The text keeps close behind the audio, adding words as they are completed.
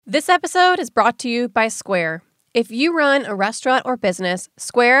This episode is brought to you by Square. If you run a restaurant or business,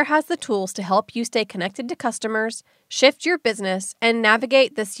 Square has the tools to help you stay connected to customers, shift your business, and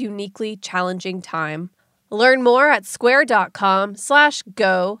navigate this uniquely challenging time. Learn more at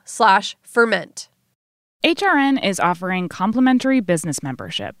square.com/go/ferment. HRN is offering complimentary business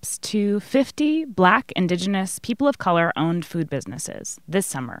memberships to 50 Black, Indigenous, people of color-owned food businesses this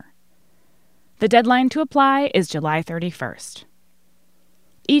summer. The deadline to apply is July 31st.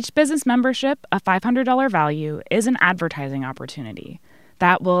 Each business membership, a $500 value, is an advertising opportunity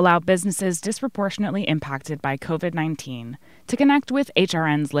that will allow businesses disproportionately impacted by COVID-19 to connect with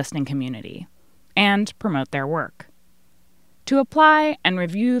HRN's listening community and promote their work. To apply and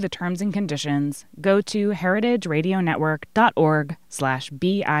review the terms and conditions, go to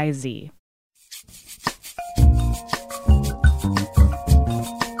heritageradionetwork.org/BIZ.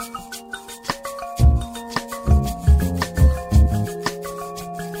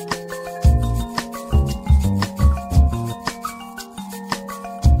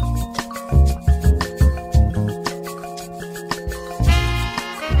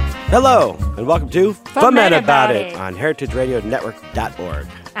 Hello, and welcome to Ferment About It on heritageradionetwork.org.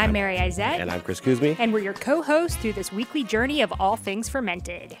 I'm Mary Izette. And I'm Chris Kuzmi. And we're your co-hosts through this weekly journey of all things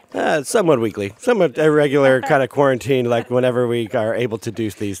fermented. Somewhat weekly, somewhat irregular kind of quarantine, like whenever we are able to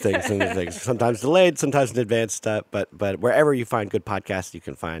do these things. Sometimes delayed, sometimes in advance, but wherever you find good podcasts, you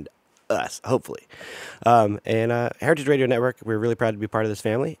can find us, hopefully. Heritage Radio Network, we're really proud to be part of this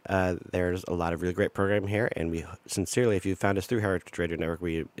family. There's a lot of really great programming here, and we sincerely, if you found us through Heritage Radio Network,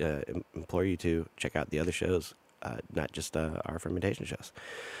 we implore you to check out the other shows, not just our fermentation shows.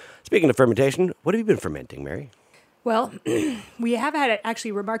 Speaking of fermentation, what have you been fermenting, Mary? Well, we have had an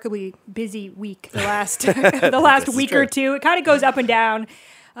actually remarkably busy week the last the last week or two. It kind of goes up and down.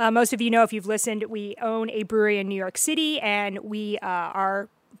 Most of you know, if you've listened, we own a brewery in New York City, and our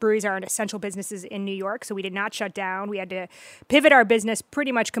breweries are essential businesses in New York, so we did not shut down. We had to pivot our business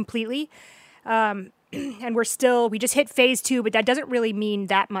pretty much completely. And we just hit phase 2, but that doesn't really mean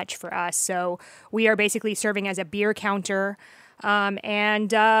that much for us. So we are basically serving as a beer counter,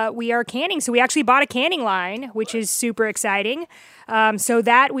 and we are canning. So we actually bought a canning line, which is super exciting. So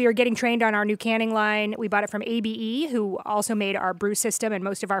that we are getting trained on our new canning line. We bought it from ABE, who also made our brew system and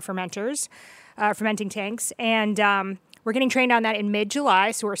most of our fermenting tanks. And we're getting trained on that in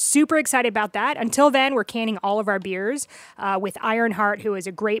mid-July, so we're super excited about that. Until then, we're canning all of our beers with Ironheart, who is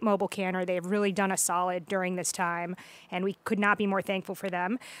a great mobile canner. They have really done us solid during this time, and we could not be more thankful for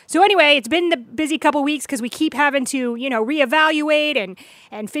them. So anyway, it's been the busy couple weeks because we keep having to, reevaluate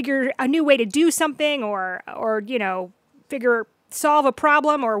and figure a new way to do something or solve a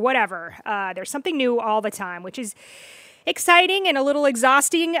problem or whatever. There's something new all the time, which is exciting and a little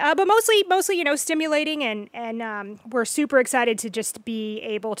exhausting, but mostly, stimulating, and we're super excited to just be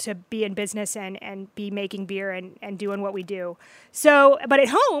able to be in business and be making beer and doing what we do. So, but at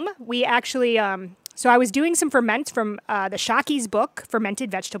home, we actually, so I was doing some ferments from the Shocky's book, Fermented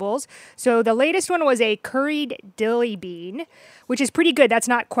Vegetables. So the latest one was a curried dilly bean, which is pretty good. That's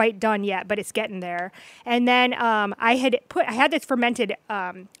not quite done yet, but it's getting there. And then I had this fermented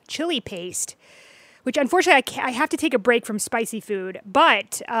chili paste, which unfortunately I have to take a break from spicy food,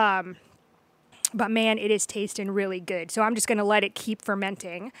 but man, it is tasting really good. So I'm just going to let it keep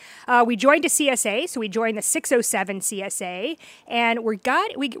fermenting. We joined a CSA, so we joined the 607 CSA, and we're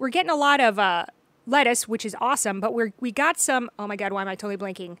getting a lot of lettuce, which is awesome. But we got some. Oh my God, why am I totally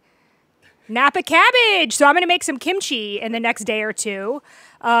blanking? Napa cabbage. So I'm going to make some kimchi in the next day or two.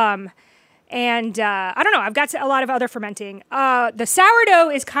 And I don't know. I've got a lot of other fermenting. The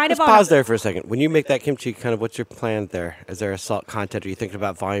sourdough is kind Let's of pause there for a second. When you make that kimchi, kind of what's your plan there? Is there a salt content? Are you thinking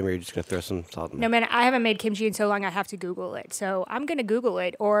about volume, or are you just going to throw some salt in there? No, man, I haven't made kimchi in so long I have to Google it. So I'm going to Google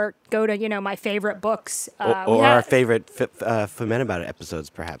it or go to, my favorite books. Or our favorite Ferment About It episodes,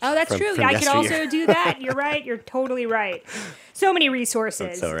 perhaps. Oh, that's true. I could also do that. You're right. You're totally right. So many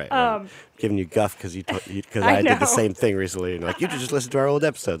resources. That's so right. Giving you guff because I did the same thing recently. And you should just listen to our old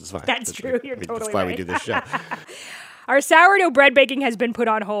episodes. It's fine. That's true. You're totally That's why right. we do this show. Our sourdough bread baking has been put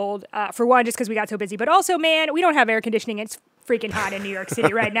on hold, for one, just because we got so busy. But also, man, we don't have air conditioning. It's freaking hot in New York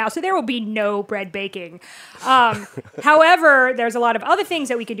City right now, so there will be no bread baking. However, there's a lot of other things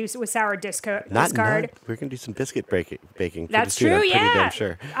that we can do with sour discard. We're going to do some biscuit baking. That's true, I'm yeah. pretty damn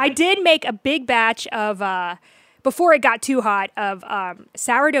sure. I did make a big batch of, before it got too hot, of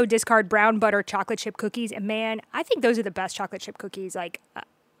sourdough discard brown butter chocolate chip cookies. And man, I think those are the best chocolate chip cookies,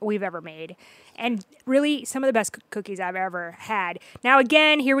 we've ever made. And really some of the best cookies I've ever had. Now,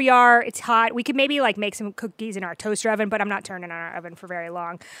 again, here we are. It's hot. We could maybe like make some cookies in our toaster oven, but I'm not turning on our oven for very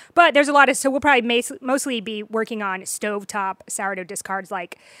long. But there's a lot of, so we'll probably mostly be working on stovetop sourdough discards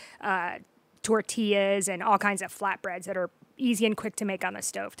like tortillas and all kinds of flatbreads that are easy and quick to make on the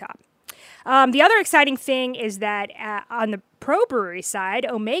stovetop. The other exciting thing is that on the Pro Brewery side,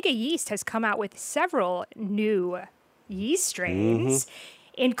 Omega Yeast has come out with several new yeast strains,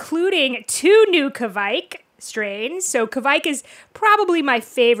 including 2 new Kveik strains. So Kveik is probably my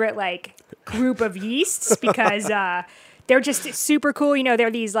favorite like group of yeasts because they're just super cool. You know,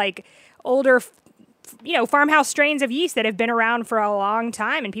 they're these like older, farmhouse strains of yeast that have been around for a long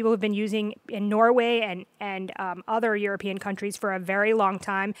time, and people have been using in Norway and other European countries for a very long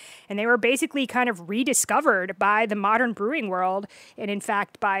time. And they were basically kind of rediscovered by the modern brewing world, and in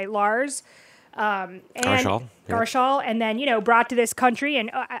fact by Lars and Garshall, and then brought to this country.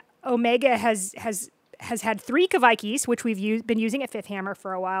 And Omega has had 3 Kveik yeast, which we've been using at Fifth Hammer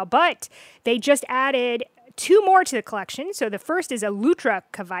for a while, but they just added 2 more to the collection. So the first is a Lutra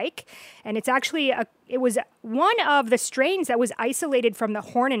Kveik, and it's actually it was one of the strains that was isolated from the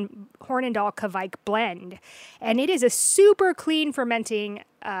Hornindal Kveik blend, and it is a super clean fermenting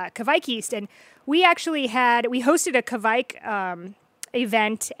Kveik yeast. And we hosted a Kveik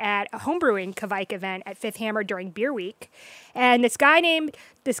event at a homebrewing Kveik event at Fifth Hammer during Beer Week, and this guy named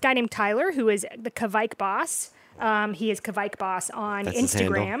Tyler, who is the Kveik boss. He is Kveik boss on That's Instagram.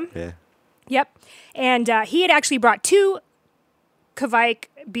 His handle. Yeah. Yep. And he had actually brought 2 Kveik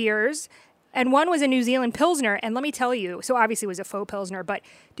beers, and one was a New Zealand Pilsner. And let me tell you, so obviously it was a faux Pilsner, but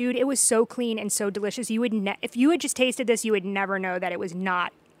dude, it was so clean and so delicious. You would if you had just tasted this, you would never know that it was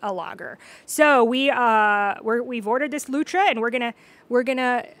not a lager. So we've ordered this Lutra, and we're gonna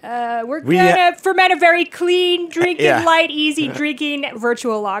ferment a very clean drinking, light, easy drinking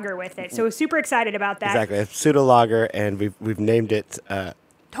virtual lager with it. So we're super excited about that. Exactly, a pseudo lager, and we've named it.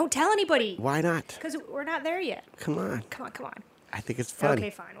 Don't tell anybody. Why not? Because we're not there yet. Come on. I think it's fun. Okay,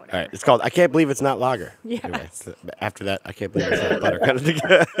 fine, whatever. All right, it's called I Can't Believe It's Not Lager. Yes. Anyway, so after that, I Can't Believe It's Not Butter. Kind of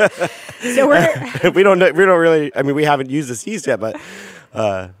So we're we don't really. I mean, we haven't used this yeast yet, but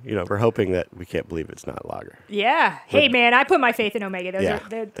we're hoping that we can't believe it's not lager. Yeah. Hey, man, I put my faith in Omega.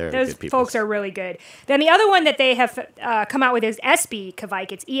 Those folks are really good. Then the other one that they have come out with is Espe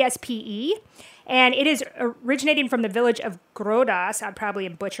Kveik. It's ESPE. And it is originating from the village of Grodås. I probably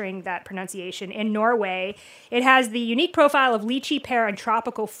am butchering that pronunciation, in Norway. It has the unique profile of lychee, pear, and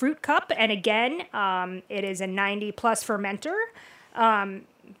tropical fruit cup. And again, it is a 90-plus fermenter.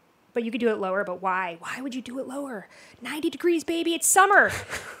 But you could do it lower, but why? Why would you do it lower? 90 degrees, baby, it's summer.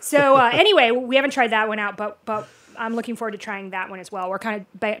 So anyway, we haven't tried that one out, but I'm looking forward to trying that one as well. We're kind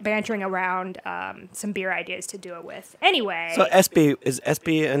of bantering around some beer ideas to do it with. Anyway. So is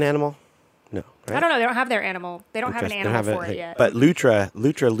Espe an animal? No, right? I don't know. They don't have their animal. They don't have an animal for it yet. But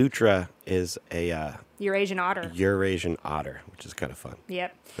Lutra is a Eurasian otter. Eurasian otter, which is kind of fun.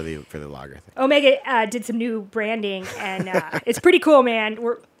 Yep. For the lager thing. Omega did some new branding, and it's pretty cool, man.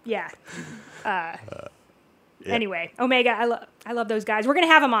 Anyway, Omega, I love those guys. We're gonna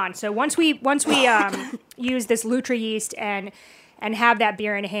have them on. So once we use this Lutra yeast and have that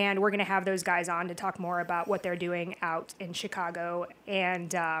beer in hand, we're gonna have those guys on to talk more about what they're doing out in Chicago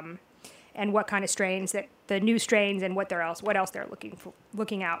and what kind of strains, that the new strains, and what else they're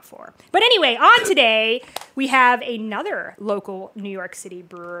looking out for. But anyway, on today we have another local New York City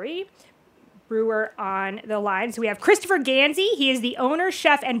brewer on the line. So we have Christopher Gansey. He is the owner,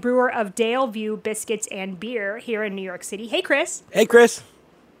 chef, and brewer of Dale View Biscuits and Beer here in New York City. Hey, Chris. Hey, Chris.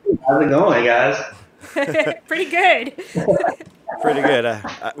 How's it going, guys? Pretty good. Pretty good.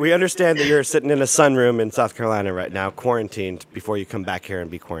 We understand that you're sitting in a sunroom in South Carolina right now, quarantined, before you come back here and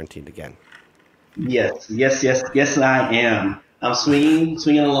be quarantined again. Yes, I am. I'm swinging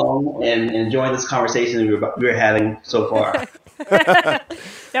along and enjoying this conversation we're having so far.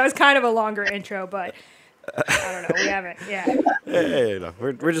 That was kind of a longer intro, but I don't know. We haven't. Yeah. Hey,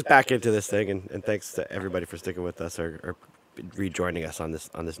 we're just back into this thing, and thanks to everybody for sticking with us or rejoining us on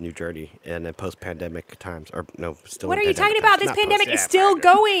this new journey in post-pandemic times. Or no, still. What are you talking about? This pandemic is still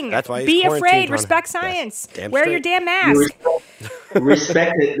going. That's why. Be afraid. Respect science. Yes. Wear your damn mask.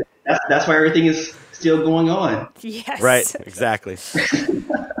 Respect it. That's why everything is still going on. Yes. Right. Exactly.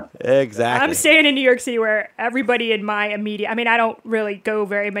 Exactly. I'm staying in New York City, where everybody in my immediate, I mean, I don't really go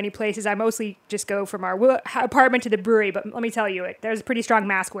very many places. I mostly just go from our apartment to the brewery. But let me tell you, there's a pretty strong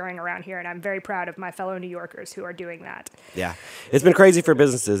mask wearing around here, and I'm very proud of my fellow New Yorkers who are doing that. Yeah. It's been crazy for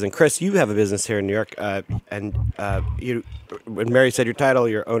businesses. And Chris, you have a business here in New York. You, when Mary said your title,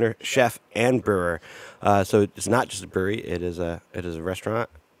 you're owner, chef, and brewer. So it's not just a brewery. It is a restaurant.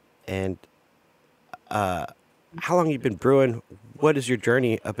 And how long have you been brewing? What is your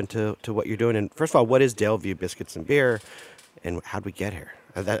journey up into to what you're doing? And first of all, what is Daleview Biscuits and Beer? And how'd we get here?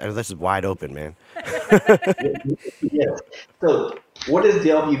 This is wide open, man. Yes. So, what is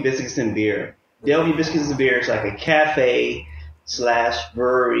Daleview Biscuits and Beer? Daleview Biscuits and Beer is like a cafe /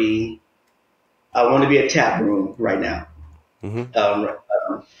 brewery. I want to be a tap room right now.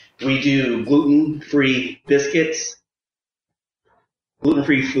 We do gluten-free biscuits,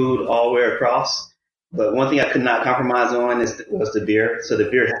 gluten-free food all the way across. But one thing I could not compromise on was the beer. So the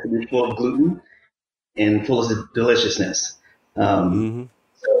beer has to be full of gluten and full of deliciousness. So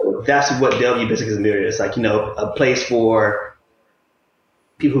that's what Daleview Biscuits and Beer is. Like, a place for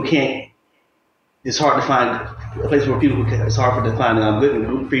people who can't. It's hard to find a place where it's hard to find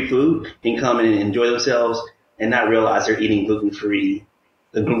gluten-free food and come in and enjoy themselves and not realize they're eating the gluten-free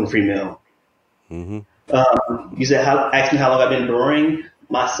meal. You said, ask me how long I've been brewing.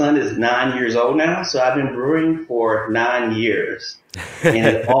 My son is 9 years old now, so I've been brewing for 9 years. And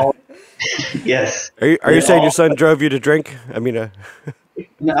it all, yes. Are you saying your son drove you to drink? I mean,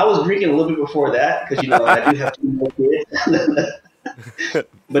 no, I was drinking a little bit before that because I do have 2 more kids.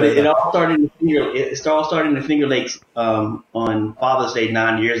 But it all started in the Finger Lakes on Father's Day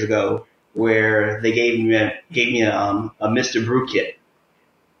 9 years ago, where they gave me a Mr. Brew kit.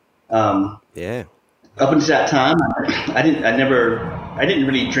 Yeah. Up until that time, I didn't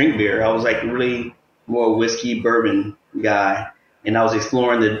really drink beer. I was like really more whiskey, bourbon guy, and I was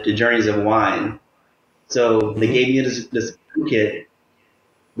exploring the journeys of wine. So they gave me this brew kit.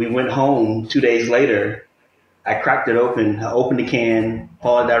 We went home 2 days later. I cracked it open. I opened the can,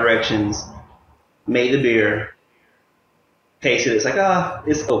 followed directions, made the beer, tasted it. It's like,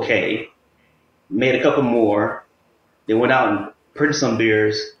 it's okay. Made a couple more. Then went out and purchased some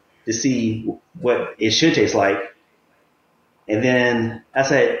beers to see what it should taste like. And then I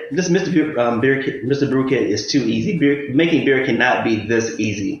said, this Mr. Brew Kit is too easy. Making beer cannot be this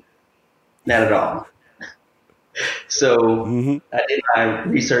easy. Not at all. So I did my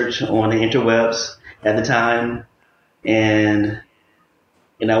research on the interwebs at the time, and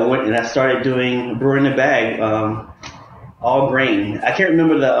I went and I started doing brewing in a bag, all grain. I can't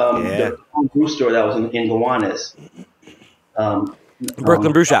remember the brew store that was in Gowanus.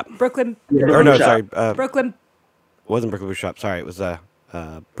 Brooklyn Brew Shop. Brooklyn. Sorry. Brooklyn. It wasn't Brooklyn Brew Shop. Sorry, it was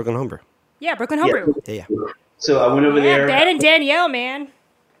Brooklyn Homebrew. Yeah, Brooklyn Homebrew. Yeah. So I went over there. Ben and Danielle, man.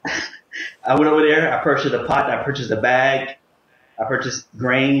 I went over there. I purchased a pot. I purchased a bag. I purchased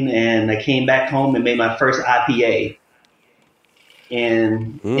grain, and I came back home and made my first IPA.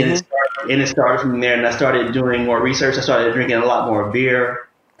 And it started from there. And I started doing more research. I started drinking a lot more beer,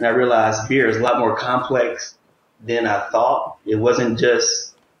 and I realized beer is a lot more complex than I thought. It wasn't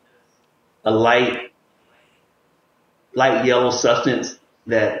just a light yellow substance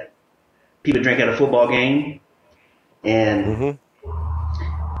that people drink at a football game. And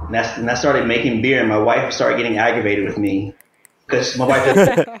I started making beer, and my wife started getting aggravated with me because my wife has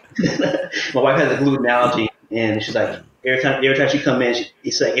a gluten allergy, and she's like, every time she come in,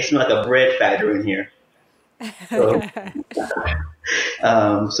 it's like, it smells like a bread factory in here. So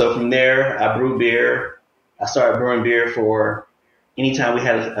from there, I brewed beer. I started brewing beer for anytime we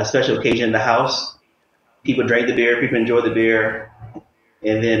had a special occasion in the house. People drank the beer, people enjoyed the beer.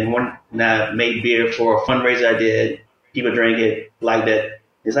 And then when I made beer for a fundraiser I did, people drank it, liked it.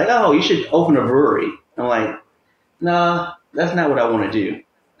 It's like, oh, you should open a brewery. I'm like, nah, that's not what I want to do.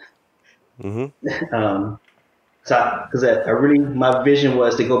 Because my vision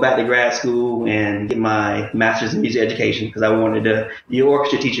was to go back to grad school and get my master's in music education because I wanted to be an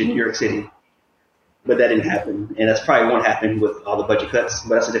orchestra teacher in New York City. But that didn't happen, and that's probably won't happen with all the budget cuts.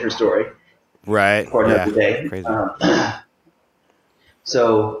 But that's a different story. Right. For another day. Crazy.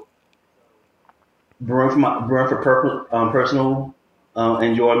 So brewing for personal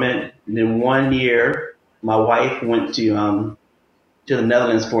enjoyment. And then 1 year, my wife went to the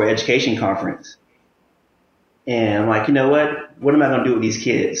Netherlands for an education conference, and I'm like, you know what? What am I going to do with these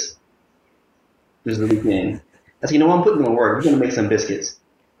kids? This is the weekend. I said, I'm putting them to work. We're going to make some biscuits.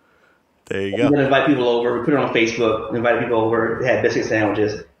 There you We're go. going to invite people over. We put it on Facebook, invited people over. They had biscuit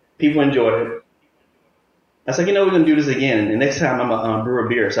sandwiches. People enjoyed it. I said, we're going to do this again. And next time I'm going to brew a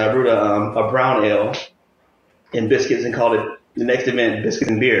beer. So I brewed a brown ale and biscuits and called it the next event,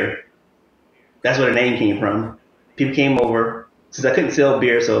 Biscuits and Beer. That's where the name came from. People came over. Since I couldn't sell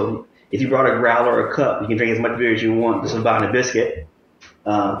beer, so if you brought a growler or a cup, you can drink as much beer as you want. This was buying a biscuit.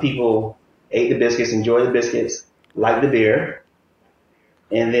 People ate the biscuits, enjoyed the biscuits, liked the beer.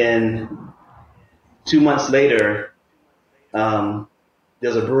 And then 2 months later,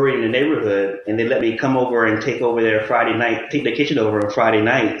 there's a brewery in the neighborhood, and they let me come over and take over their Friday night, take the kitchen over on Friday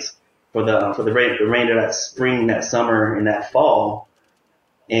nights for the rain of that spring, that summer, and that fall.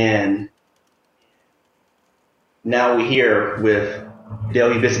 And now we're here with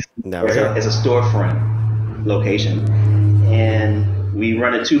Delvey Biscuits as a storefront location, and we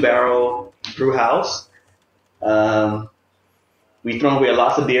run a 2-barrel brew house. We've thrown away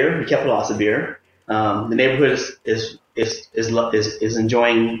lots of beer. We kept lots of beer. The neighborhood is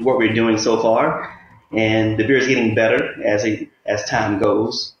enjoying what we're doing so far, and the beer is getting better as time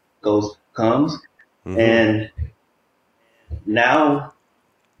comes. Mm-hmm. And now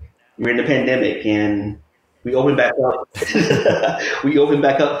we're in the pandemic, and we opened back up. We opened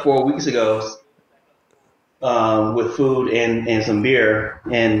back up 4 weeks ago with food and some beer.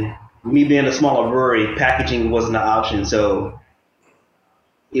 And me being a smaller brewery, packaging wasn't an option, so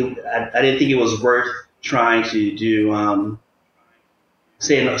I didn't think it was worth trying to do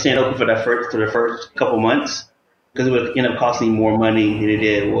staying open for the first couple months, because it would end up costing more money than it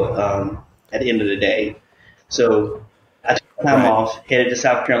did at the end of the day. So I took time off, headed to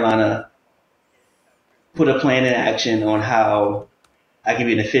South Carolina, put a plan in action on how I could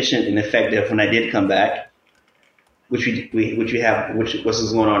be efficient and effective when I did come back, which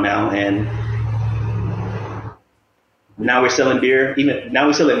was going on now, and now we're selling beer. Even now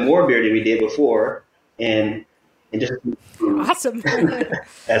we're selling more beer than we did before, and just awesome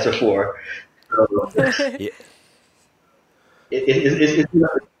as before. So,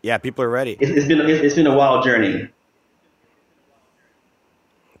 people are ready. It's been a wild journey.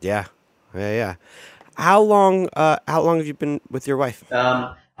 Yeah. How long have you been with your wife?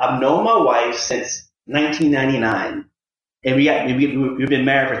 I've known my wife since 1999, and we've been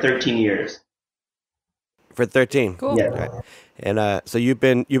married for 13 years. For 13. Cool. Yeah. Right. And so you've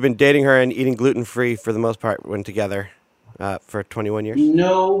been dating her and eating gluten-free for the most part when together for 21 years?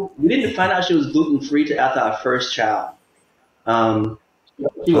 No, we didn't find out she was gluten-free till after our first child.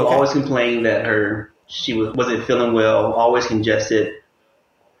 She would always complain that she wasn't feeling well, always congested,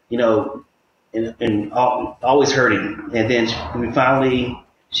 and always hurting. And then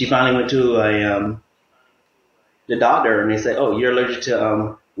she finally went to the doctor, and they said, "Oh, you're allergic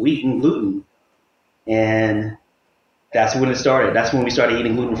to wheat and gluten." And that's when it started. That's when we started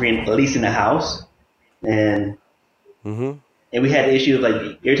eating gluten-free, at least in the house. And and we had the issue of,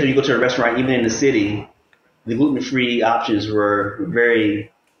 like, every time you go to a restaurant, even in the city, the gluten-free options were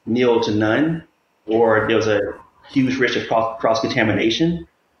very nil to none, or there was a huge risk of cross-contamination.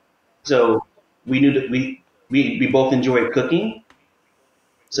 So we knew that we both enjoyed cooking.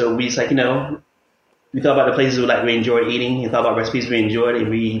 So we just, like, we thought about the places we enjoyed eating, and thought about recipes we enjoyed, and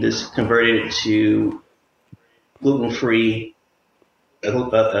we just converted it to gluten-free, a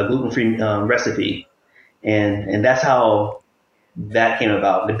gluten-free recipe. And that's how that came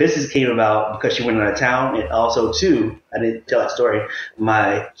about. The business came about because she went out of town, and also, too, I didn't tell that story.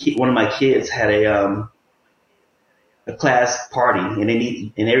 One of my kids had a class party, and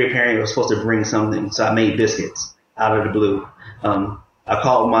every parent was supposed to bring something. So I made biscuits out of the blue. I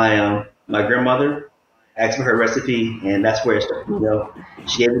called my grandmother, asked for her recipe, and that's where it started.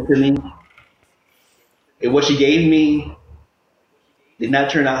 She gave it to me. And what she gave me did not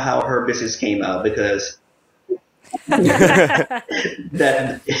turn out how her biscuits came out, because that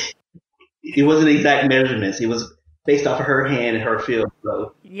it wasn't exact measurements. It was based off of her hand and her feel.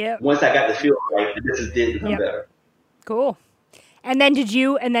 So once I got the feel right, the business did become better. Cool. And then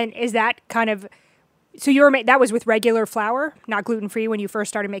is that kind of, so that was with regular flour, not gluten-free, when you first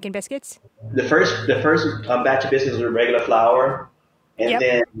started making biscuits? The first batch of biscuits were regular flour, and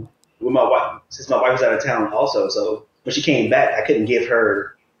then with my wife, since my wife was out of town also, so when she came back, I couldn't give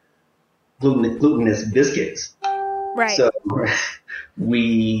her glutinous biscuits. Right. So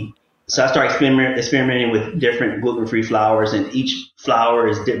I started experimenting with different gluten-free flours, and each flour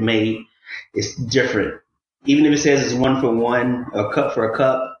is made. It's different. Even if it says it's 1 for 1, a cup for a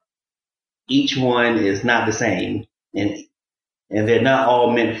cup, each one is not the same, and they're not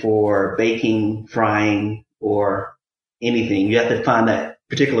all meant for baking, frying, or anything. You have to find that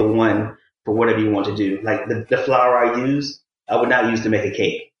particular one for whatever you want to do. Like the flour I would not use to make a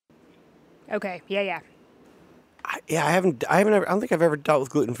cake. Okay. Yeah. I don't think I've ever dealt with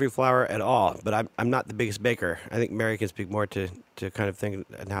gluten-free flour at all, but I'm not the biggest baker. I think Mary can speak more to kind of think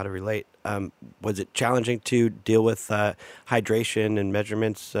and how to relate. Was it challenging to deal with hydration and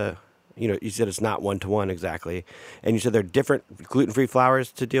measurements? You said it's not 1-to-1 exactly, and you said there are different gluten-free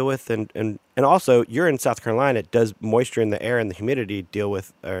flours to deal with, and also you're in South Carolina. Does moisture in the air and the humidity deal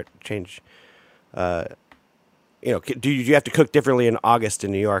with or change? Do you have to cook differently in August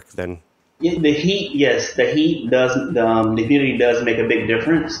in New York than The heat, yes, the heat does. The humidity does make a big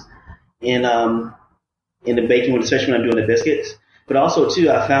difference in the baking, especially when I'm doing the biscuits. But also too,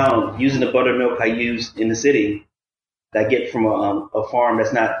 I found using the buttermilk I use in the city that I get from a farm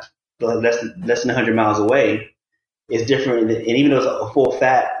that's not less than 100 miles away is different. And even though it's a full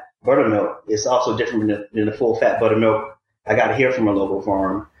fat buttermilk, it's also different than the full fat buttermilk I got here from a local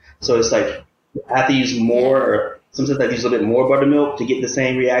farm. So it's like I have to use more, or sometimes I use a little bit more buttermilk to get the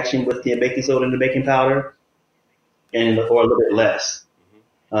same reaction with the baking soda and the baking powder, or a little bit less.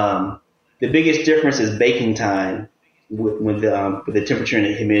 The biggest difference is baking time with the temperature and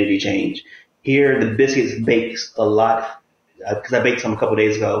the humidity change. Here, the biscuits bakes a lot, because I baked some a couple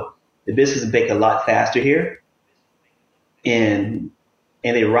days ago. The biscuits bake a lot faster here, and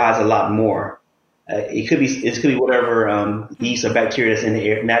they rise a lot more. It could be whatever yeast or bacteria that's in the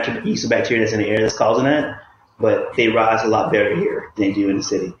air, natural yeast or bacteria that's in the air that's causing that, but they rise a lot better here than they do in the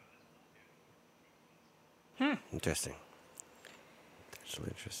city. Interesting. That's really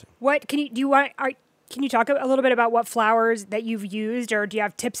interesting. What can you talk a little bit about what flours that you've used, or do you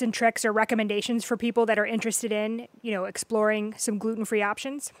have tips and tricks or recommendations for people that are interested in, exploring some gluten-free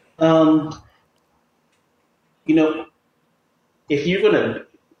options? If you're gonna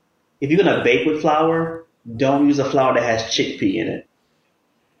bake with flour, don't use a flour that has chickpea in it,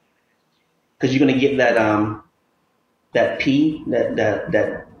 because you're gonna get that pea,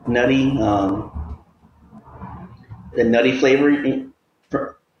 that nutty flavor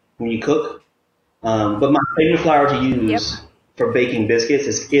when you cook. But my favorite flour to use for baking biscuits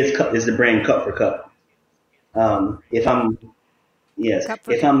is the brand Cup for Cup. If I'm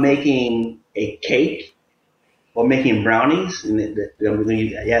making a cake or making brownies and when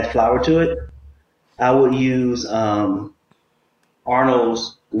you add flour to it, I would use Arnold's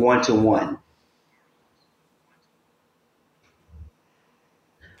 1-to-1.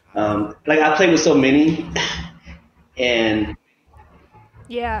 I play with so many, and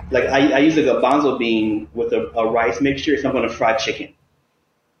like I use a garbanzo bean with a rice mixture if I'm going to fry chicken.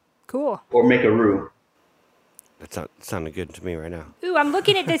 Cool. Or make a roux. That sounded good to me right now. Ooh, I'm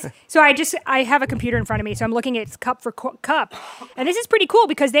looking at this. So I have a computer in front of me, so I'm looking at Cup for Cup, and this is pretty cool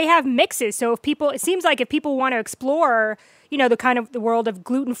because they have mixes. So it seems like if people want to explore, the world of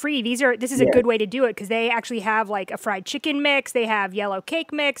gluten-free, this is a good way to do it, because they actually have like a fried chicken mix, they have yellow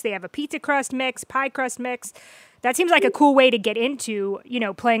cake mix, they have a pizza crust mix, pie crust mix. That seems like a cool way to get into,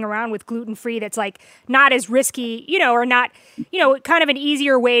 playing around with gluten-free that's like not as risky, or not, kind of an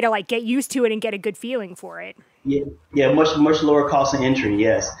easier way to like get used to it and get a good feeling for it. Yeah, much lower cost of entry,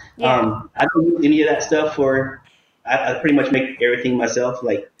 yes. Yeah. I don't do any of that stuff I pretty much make everything myself,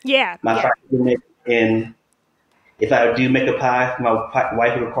 like my fried chicken mix, and if I do make a pie, my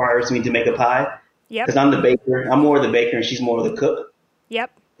wife requires me to make a pie. Yep. Because I'm the baker. I'm more of the baker and she's more of the cook.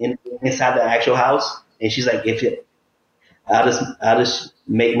 Yep. Inside the actual house. And she's like, I'll just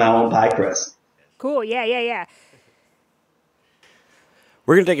make my own pie crust. Cool. Yeah.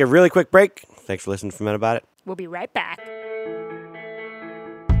 We're going to take a really quick break. Thanks for listening to Men About It. We'll be right back.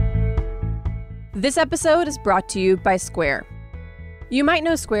 This episode is brought to you by Square. You might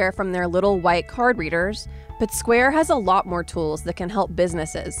know Square from their little white card readers, but Square has a lot more tools that can help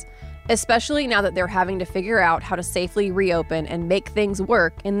businesses, especially now that they're having to figure out how to safely reopen and make things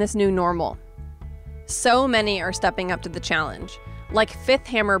work in this new normal. So many are stepping up to the challenge, like Fifth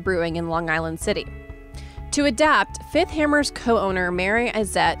Hammer Brewing in Long Island City. To adapt, Fifth Hammer's co-owner Mary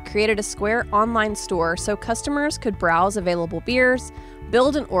Izette created a Square online store so customers could browse available beers,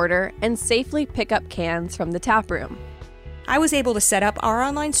 build an order, and safely pick up cans from the tap room. I was able to set up our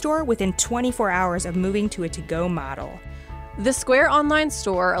online store within 24 hours of moving to a to-go model. The Square online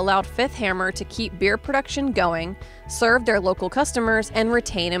store allowed Fifth Hammer to keep beer production going, serve their local customers, and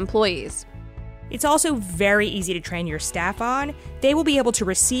retain employees. It's also very easy to train your staff on. They will be able to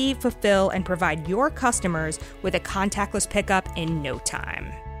receive, fulfill, and provide your customers with a contactless pickup in no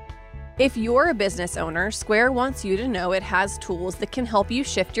time. If you're a business owner, Square wants you to know it has tools that can help you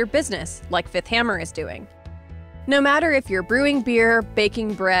shift your business, like Fifth Hammer is doing. No matter if you're brewing beer,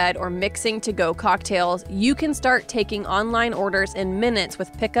 baking bread, or mixing to-go cocktails, you can start taking online orders in minutes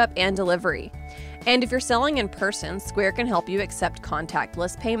with pickup and delivery. And if you're selling in person, Square can help you accept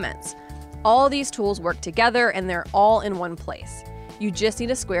contactless payments. All these tools work together and they're all in one place. You just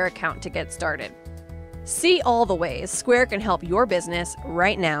need a Square account to get started. See all the ways Square can help your business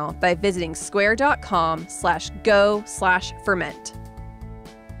right now by visiting square.com/go/ferment.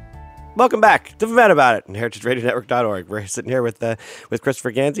 Welcome back to Ferment About It on heritageradionetwork.org. We're sitting here with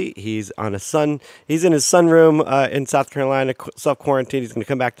Christopher Gansey. He's in his sunroom in South Carolina, self-quarantined. He's going to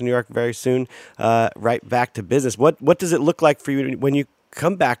come back to New York very soon, right back to business. What does it look like for you when you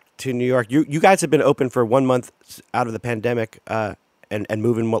come back to New York, you guys have been open for 1 month out of the pandemic, and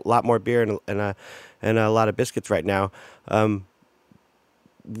moving a lot more beer and a lot of biscuits right now.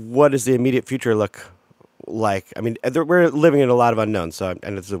 What does the immediate future look like? I mean, we're living in a lot of unknowns, and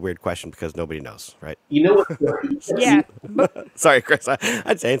it's a weird question because nobody knows, right? You know what? Yeah. Sorry, Chris.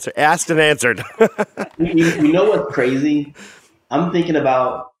 I'd asked and answered. You know what's crazy? I'm thinking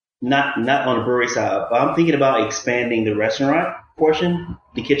about not on the brewery side, but I'm thinking about expanding the restaurant portion,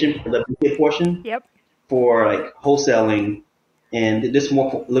 the kitchen, the biscuit portion. Yep. For like wholesaling and just a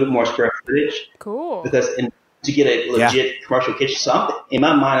little bit more square footage. Cool. Because to get a legit commercial kitchen, so in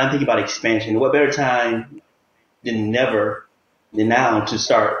my mind, I'm thinking about expansion. What better time than now to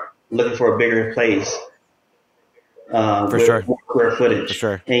start looking for a bigger place with sure. more square footage. For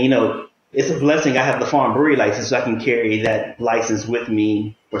sure. And it's a blessing. I have the farm brewery license, so I can carry that license with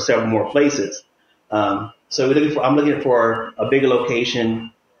me for several more places. So I'm looking for a bigger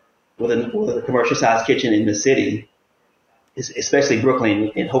location with a commercial sized kitchen in the city, especially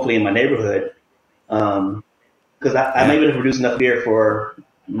Brooklyn, and hopefully in my neighborhood. Because I'm able to produce enough beer for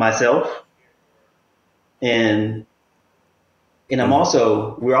myself, and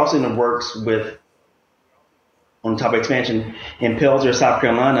we're also in the works with, on top of expansion in Pelzer, South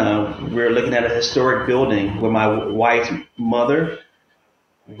Carolina. We're looking at a historic building where my wife's mother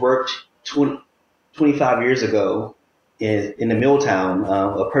worked 25 years ago in the Milltown,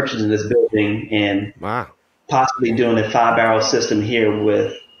 of purchasing this building and possibly doing a 5-barrel system here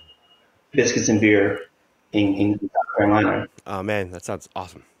with biscuits and beer in South Carolina. Oh man, that sounds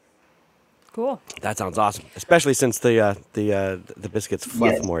awesome. Cool. That sounds awesome, especially since the biscuits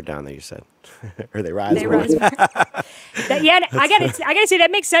fluff more down there. You said, or they rise. They rise. I gotta say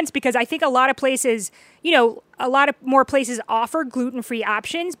that makes sense, because I think a lot of places, a lot of more places offer gluten-free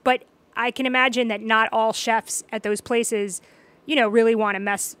options, but I can imagine that not all chefs at those places, really want to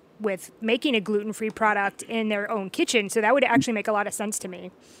mess with making a gluten-free product in their own kitchen. So that would actually make a lot of sense to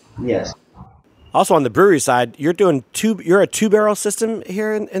me. Yes. Also on the brewery side, you're a 2-barrel system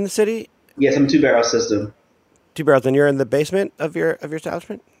here in the city? Yes, I'm a 2-barrel system. 2 barrels, and you're in the basement of your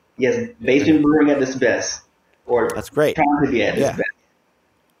establishment? Yes, basement brewing at its best. That's great. Trying to be at its best.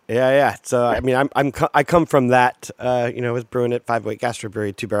 Yeah. So I mean, I come from that. I was brewing at 508 Gastro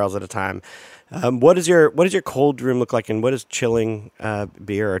Brewery, 2 barrels at a time. What does your cold room look like, and what does chilling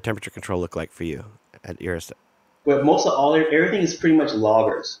beer or temperature control look like for you at your estate? Well, everything is pretty much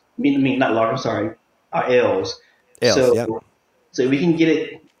lagers. I mean, not lagers. Sorry, our ales. So we can get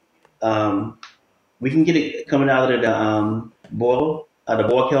it. We can get it coming out of the boil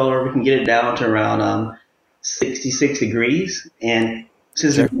cellar. We can get it down to around 66 degrees, and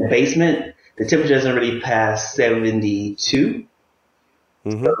since it's in the basement, the temperature doesn't really pass 72.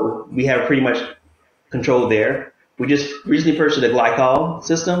 Mm-hmm. So we have pretty much control there. We just recently purchased a glycol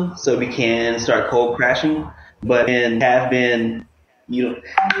system, so we can start cold crashing, but have been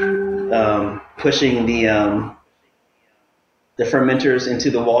pushing the fermenters into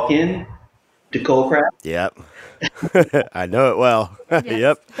the walk-in to cold crash. Yep. I know it well.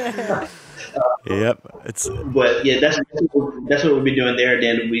 Yep. But yeah, that's what we'll be doing there.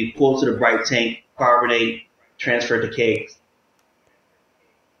 Then we pull to the bright tank, carbonate, transfer to kegs.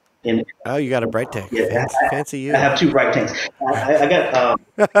 And you got a bright tank. Yeah, fancy you. I have 2 bright tanks. I got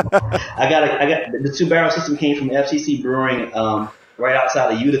the 2-barrel system came from FCC Brewing right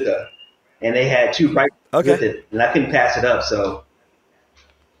outside of Utica, and they had 2 bright tanks with it, and I couldn't pass it up. So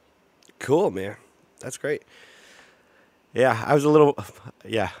cool, man. That's great. Yeah, I was a little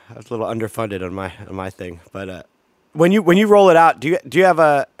underfunded on my thing, but when you roll it out, do you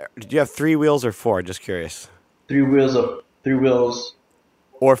have 3 wheels or 4? Just curious. 3 wheels.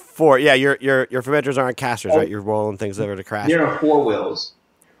 Or 4. Yeah, your fermenters aren't casters, right? You're rolling things over to crash. There are 4 wheels.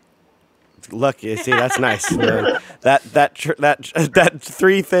 Look, you see, that's nice. that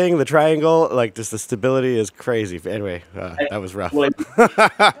 3 thing, the triangle, like just the stability is crazy. Anyway, that was rough. Like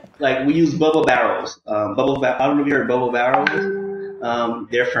we use bubble barrels. I don't know if you heard bubble barrels.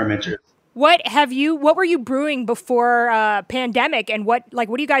 They're fermenters. What were you brewing before pandemic, and what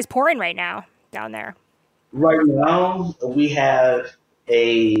are you guys pouring right now down there? Right now we have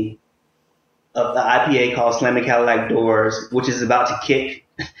the IPA called Slamming Cadillac Doors, which is about to kick.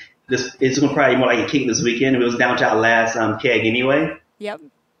 It's going to probably more like a kick this weekend. It was down to our last keg anyway. Yep.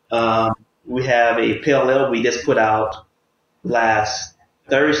 We have a pale ale we just put out last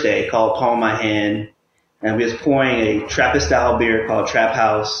Thursday called Palm My Hand, and we're just pouring a Trappist style beer called Trap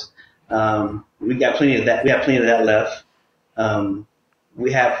House. We got plenty of that. We have plenty of that left.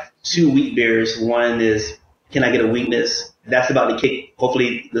 We have 2 wheat beers. One is Can I Get a Weakness? That's about to kick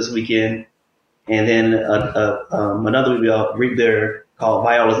hopefully this weekend, and then another wheat beer called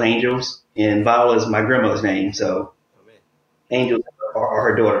Viola's Angels, and Viola is my grandmother's name, so Angels are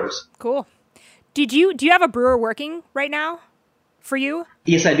her daughters. Cool. Do you have a brewer working right now for you?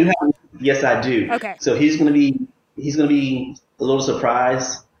 Yes, I do. Yes, I do. Okay. So he's gonna be a little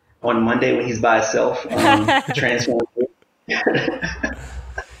surprised on Monday when he's by himself. Transforming. You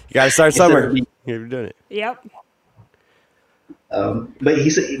got to start somewhere. You're doing it. Yep. But he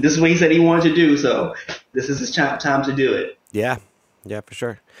said this is what he said he wanted to do, so this is his time to do it. Yeah, for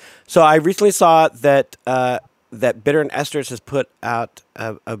sure. So I recently saw that that Bitter and Esters has put out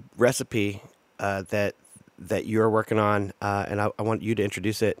a recipe that you're working on, and I want you to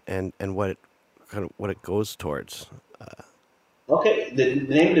introduce it and what it goes towards. Okay, the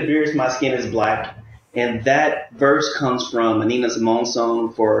name of the beer is My Skin is Black, and that verse comes from a Nina Simone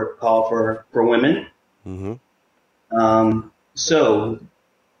song called for women. Mm-hmm. So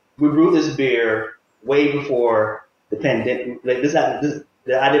we brewed this beer way before the pandemic. The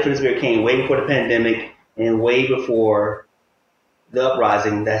idea for this beer came way before the pandemic and way before the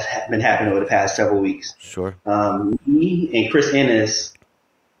uprising that's been happening over the past several weeks. Sure. Me and Chris Ennis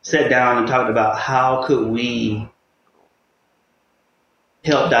sat down and talked about how could we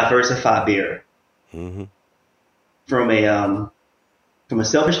help diversify beer. Mm-hmm. From a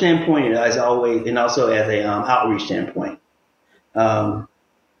selfish standpoint, as always, and also as a outreach standpoint.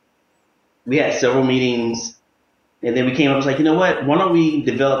 We had several meetings, and then we came up and was like, you know what? Why don't we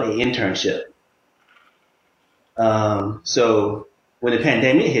develop an internship? So when the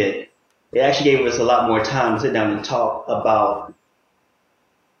pandemic hit, it actually gave us a lot more time to sit down and talk about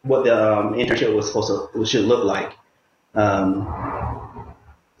what the internship should look like.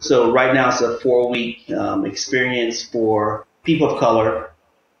 So right now it's a 4-week experience for people of color,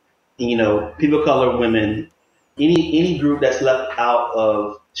 people of color, women, any group that's left out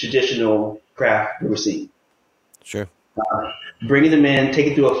of traditional craft brewer scene. Sure. Bringing them in,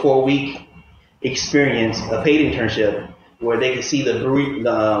 taking through a 4-week experience, a paid internship, where they can see the brewery,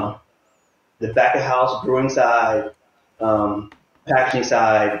 the back of house brewing side, packaging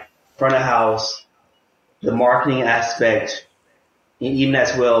side, front of house, the marketing aspect, and even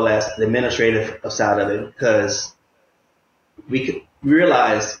as well as the administrative side of it, because we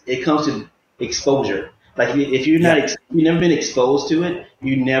realize it comes to exposure. Like if you've never been exposed to it,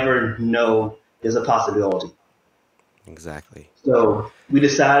 you never know there's a possibility. Exactly. So we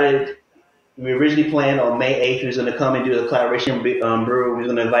originally planned on May 8th, we was going to come and do the collaboration brew. We were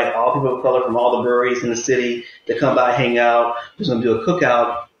going to invite all people of color from all the breweries in the city to come by, hang out. We were going to do a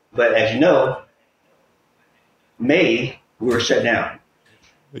cookout. But as you know, May, we were shut down.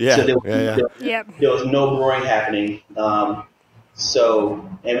 Yeah. So there was no brewing happening. And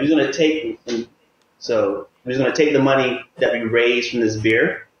we was going to take the money that we raised from this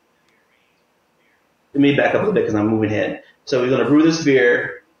beer. Let me back up a little bit because I'm moving ahead. So we're going to brew this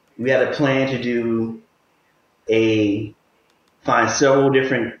beer. We had a plan to find several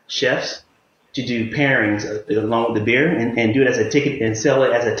different chefs to do pairings along with the beer and do it as a ticket and sell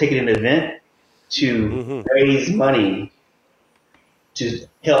it as a ticketed event to raise money to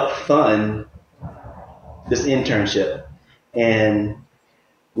help fund this internship. And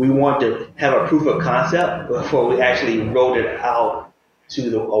we want to have a proof of concept before we actually rolled it out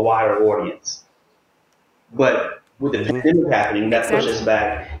to a wider audience. But with the pandemic happening, that pushed us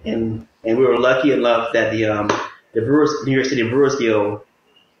back, and we were lucky enough that the New York City Brewers Guild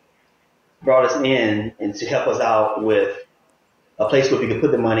brought us in and to help us out with a place where we could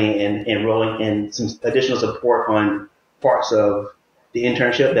put the money and rolling and some additional support on parts of the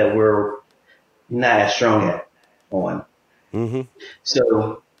internship that we're not as strong on. Mm-hmm.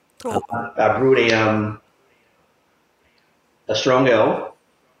 So I brewed a strong ale.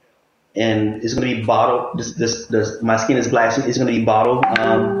 And it's going to be bottled. This My Skin is Black. It's going to be bottled,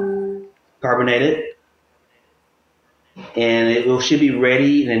 carbonated, and it should be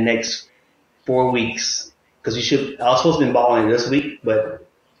ready in the next 4 weeks. Because I was supposed to be bottling this week, but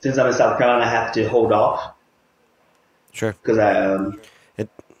since I'm in South Carolina, I have to hold off. Sure. Because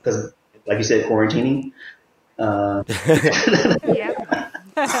like you said, quarantining. So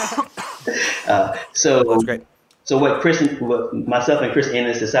that's great. So what myself and Chris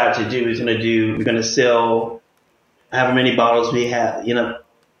Ennis decided to do is we're going to sell however many bottles we have,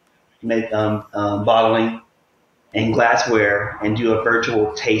 make bottling and glassware and do a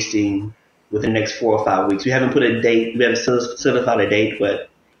virtual tasting within the next 4 or 5 weeks. We haven't put a date, we haven't certified a date, but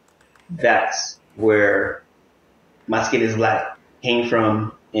that's where My Skin is Black came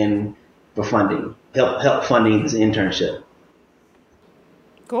from and for funding, help funding this internship.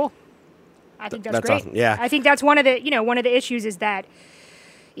 Cool. I think that's great. Awesome. Yeah. I think that's one of the issues is that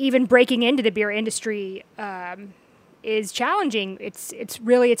even breaking into the beer industry, is challenging. It's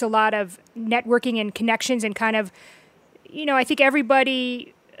a lot of networking and connections and kind of, I think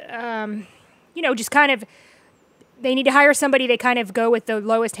everybody, just kind of, they need to hire somebody. They kind of go with the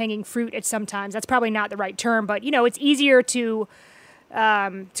lowest hanging fruit at sometimes. That's probably not the right term, but it's easier to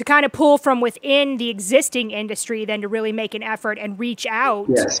kind of pull from within the existing industry than to really make an effort and reach out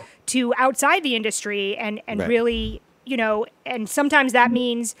to outside the industry and Right. really, and sometimes that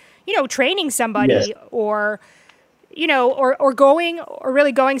means, training somebody or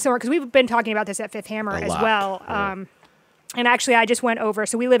really going somewhere. Cause we've been talking about this at Fifth Hammer as lot. well. Yeah. And actually, I just went over.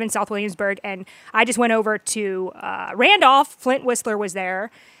 So we live in South Williamsburg, and I just went over to Randolph. Flint Whistler was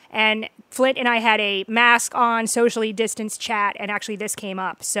there, and Flint and I had a mask on, socially distanced chat, and actually this came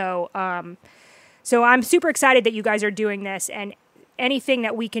up. So, so I'm super excited that you guys are doing this, and anything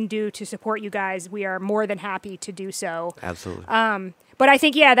that we can do to support you guys, we are more than happy to do so. Absolutely. But I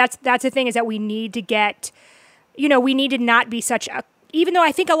think, that's the thing is that we need to get, we need to not be such a, even though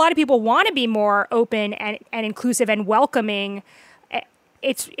I think a lot of people want to be more open and inclusive and welcoming,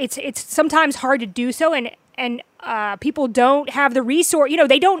 it's sometimes hard to do so. And people don't have the resource,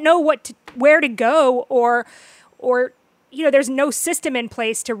 they don't know where to go or, there's no system in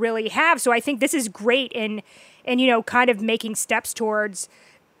place to really have. So I think this is great in kind of making steps towards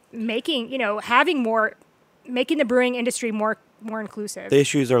making, making the brewing industry more inclusive. The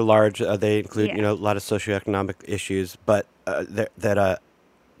issues are large. They include, Yeah. a lot of socioeconomic issues, but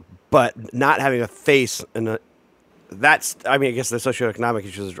but not having a face in that's. I mean, I guess the socioeconomic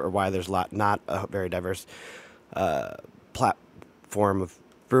issues are why there's not a very diverse platform of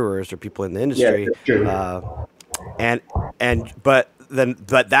brewers or people in the industry. Yeah, true. But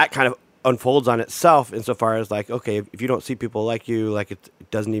that kind of unfolds on itself insofar as like, okay, if you don't see people like you, like it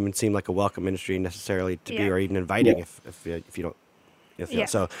doesn't even seem like a welcome industry necessarily to be, or even inviting if you don't.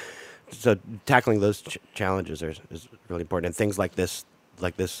 So tackling those challenges is really important, and things like this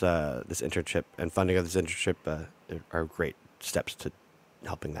internship and funding of this internship are great steps to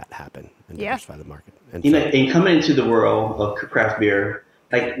helping that happen and diversify the market. And and coming into the world of craft beer,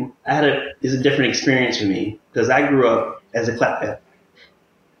 like is a different experience for me because I grew up as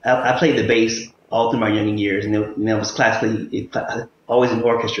I played the bass all through my young years, and it was classically always in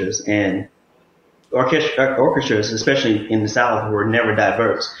orchestras, and orchestras, especially in the South, were never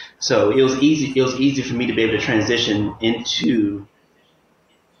diverse. So it was easy for me to be able to transition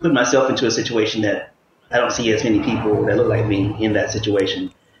put myself into a situation that I don't see as many people that look like me in that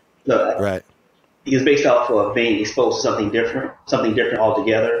situation. So right. It was based off of being exposed to something different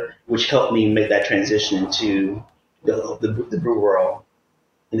altogether, which helped me make that transition into the brew world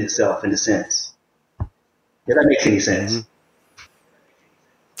in itself, in a sense. If that makes any sense.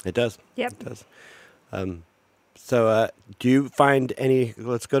 Mm-hmm. It does. Yep. It does. So do you find any,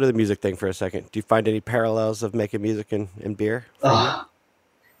 let's go to the music thing for a second. Do you find any parallels of making music and beer?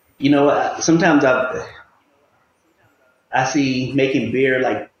 Sometimes I see making beer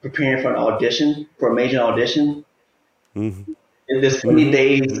like preparing for a major audition. Mm-hmm. In this 20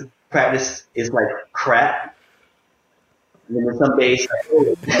 days practice is like crap. And then some days, and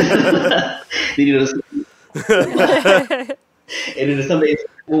then some days,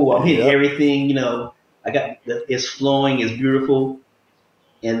 I'm hitting everything, it's flowing, it's beautiful.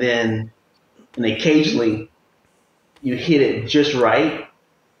 And then occasionally you hit it just right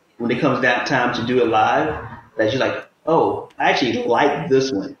when it comes down time to do it live, that you're like, oh, I actually like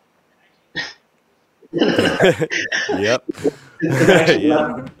this one. Yep.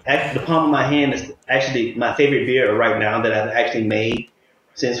 The palm of my hand is actually my favorite beer right now that I've actually made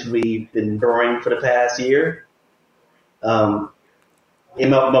since we've been brewing for the past year. And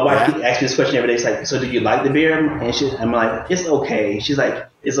my wife asks me this question every day. She's like, so do you like the beer? And I'm like, it's okay. She's like,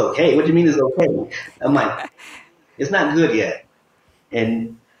 it's okay? What do you mean it's okay? I'm like, it's not good yet.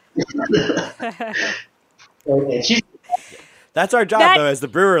 And she's... That's our job, though, as the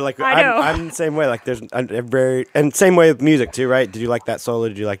brewer. Like, I know. I'm the same way. Like, and same way with music too, right? Did you like that solo?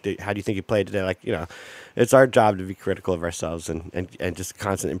 Did you how do you think you played today? Like, it's our job to be critical of ourselves, and just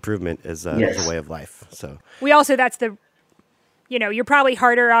constant improvement is a way of life. So we also, that's the, you're probably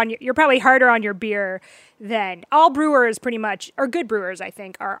harder on your beer than all brewers. Pretty much, or good brewers, I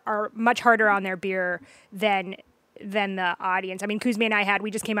think, are much harder on their beer than the audience. I mean, Kuzme and I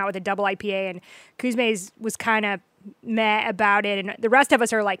we just came out with a double IPA, and Kuzme's was kind of meh about it, and the rest of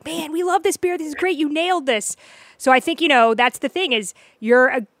us are like, man, we love this beer, this is great, you nailed this. So I think that's the thing is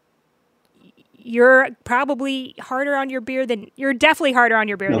you're probably harder on your beer than definitely harder on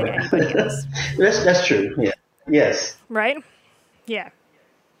your beer than anybody else. That's true. Yeah. Yes. Right? Yeah.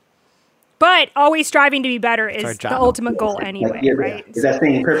 But always striving to be better is the ultimate goal anyway, right? Is that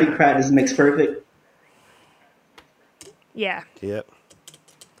saying perfect practice makes perfect? Yeah. Yep.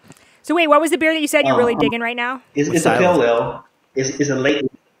 So wait, what was the beer that you said you're really digging right now? It's a pale ale. It's a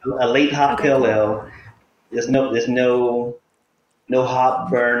late hop pale ale. There's no hop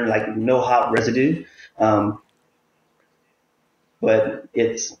burn, like no hop residue. But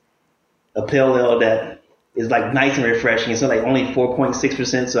it's a pale ale that is like nice and refreshing. It's like only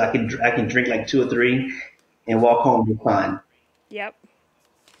 4.6%, so I can drink like 2 or 3 and walk home just fine. Yep.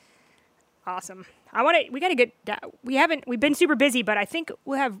 Awesome. We got to get we've been super busy, but I think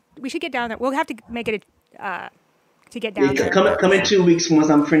we should get down there. We'll have to make it to get down there. Come in 2 weeks once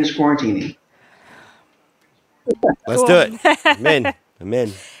I'm finished quarantining. Let's do it. I'm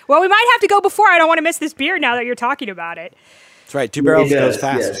in. Well, we might have to go before. I don't want to miss this beer now that you're talking about it. That's right. 2 Barrels goes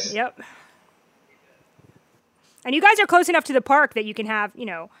fast. Yes. Yep. And you guys are close enough to the park that you can have,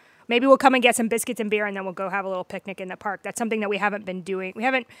 maybe we'll come and get some biscuits and beer and then we'll go have a little picnic in the park. That's something that we haven't been doing. We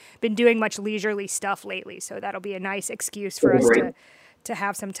haven't been doing much leisurely stuff lately, so that'll be a nice excuse for us to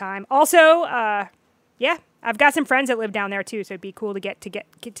have some time. Also, I've got some friends that live down there too, so it'd be cool to get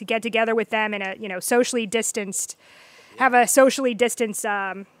together with them in a socially distanced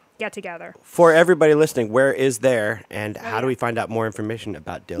get together. For everybody listening, where is there, and how do we find out more information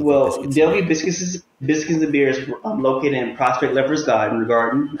about Dale-View Biscuits? Dale-View Biscuits and Beers located in Prospect Lovers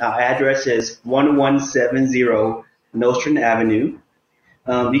Garden. Our address is 1170 Nostrand Avenue.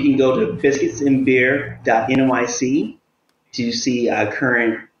 You can go to biscuitsandbeer.nyc to see our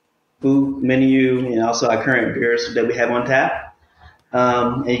current food menu and also our current beers that we have on tap.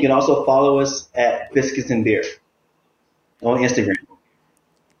 And you can also follow us at Biscuits and Beer on Instagram.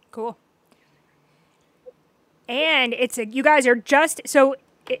 Cool. And you guys are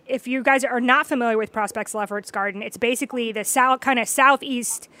if you guys are not familiar with Prospect Lovers Garden, it's basically the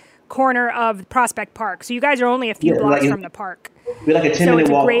southeast corner of Prospect Park. So you guys are only a few blocks from the park. We're like a 10-minute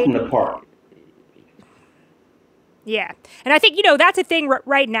walk from the park. Yeah. And I think, that's a thing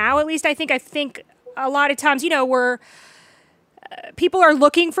right now, at least I think a lot of times, people are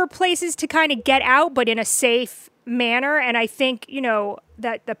looking for places to kind of get out, but in a safe manner. And I think,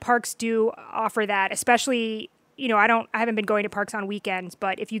 that the parks do offer that, especially, I haven't been going to parks on weekends,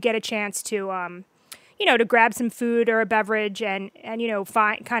 but if you get a chance to, to grab some food or a beverage and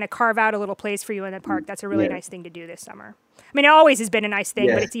kind of carve out a little place for you in the park, that's a really nice thing to do this summer. I mean, it always has been a nice thing,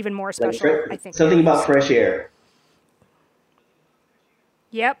 but it's even more special, I think. Something about fresh air.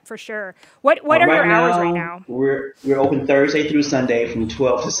 Yep, for sure. What are your hours right now? We're open Thursday through Sunday from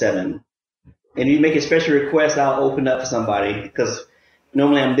 12 to 7. And if you make a special request, I'll open up for somebody because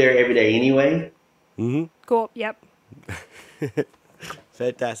normally I'm there every day anyway. Mm-hmm. Cool. Yep.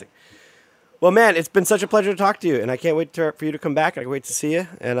 Fantastic. Well, man, it's been such a pleasure to talk to you, and I can't wait for you to come back. I can't wait to see you,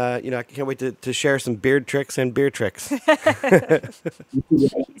 and I can't wait to share some beard tricks and beer tricks.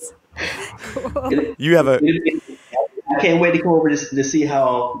 Cool. You have I can't wait to come over to see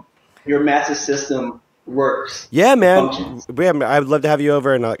how your master system works. Yeah, man. I'd love to have you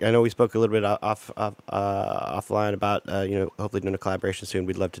over, and I know we spoke a little bit offline about hopefully doing a collaboration soon.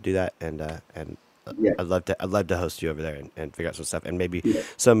 We'd love to do that, and I'd love to host you over there and figure out some stuff, and maybe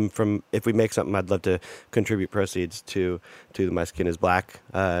some from if we make something. I'd love to contribute proceeds to the My Skin Is Black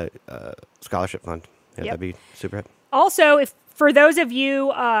scholarship fund. Yeah, that'd be super. Also, for those of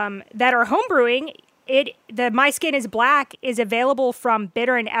you that are homebrewing, the My Skin Is Black is available from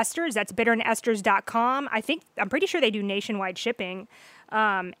Bitter and Esters. That's bitterandesters.com. I'm pretty sure they do nationwide shipping.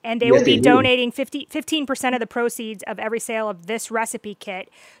 And they will be donating 15% of the proceeds of every sale of this recipe kit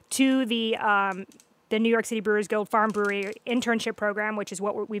to the New York City Brewers Guild Farm Brewery internship program, which is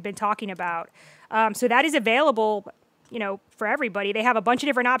what we've been talking about. So that is available, for everybody. They have a bunch of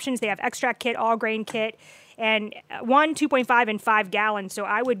different options. They have extract kit, all grain kit, and 1, 2.5, and 5 gallons. So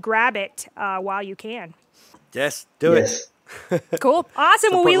I would grab it while you can. Yes, do it. Cool.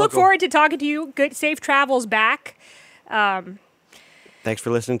 Awesome. Well, we look forward to talking to you. Good, safe travels back. Thanks for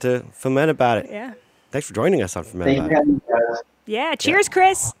listening to Foment About It. Yeah. Thanks for joining us on Foment About It. Yeah. Cheers,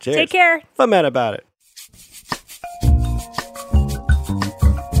 Chris. Cheers. Take care. Foment About It.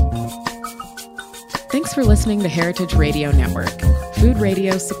 Thanks for listening to Heritage Radio Network, food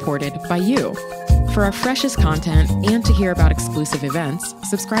radio supported by you. For our freshest content and to hear about exclusive events,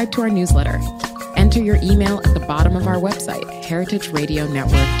 subscribe to our newsletter. Enter your email at the bottom of our website,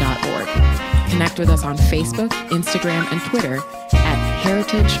 heritageradionetwork.org. Connect with us on Facebook, Instagram, and Twitter at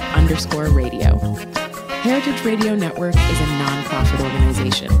heritage_radio. Heritage Radio Network is a nonprofit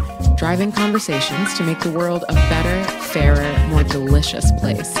organization driving conversations to make the world a better, fairer, more delicious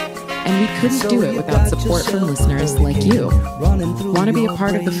place. And we couldn't do it without support from listeners like you. Want to be a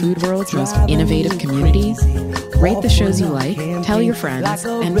part of the food world's most innovative community? Rate the shows you like, tell your friends,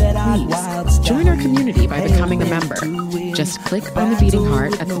 and please join our community by becoming a member. Just click on the beating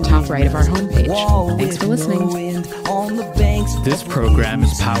heart at the top right of our homepage. Thanks for listening. This program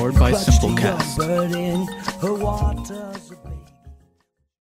is powered by Simplecast.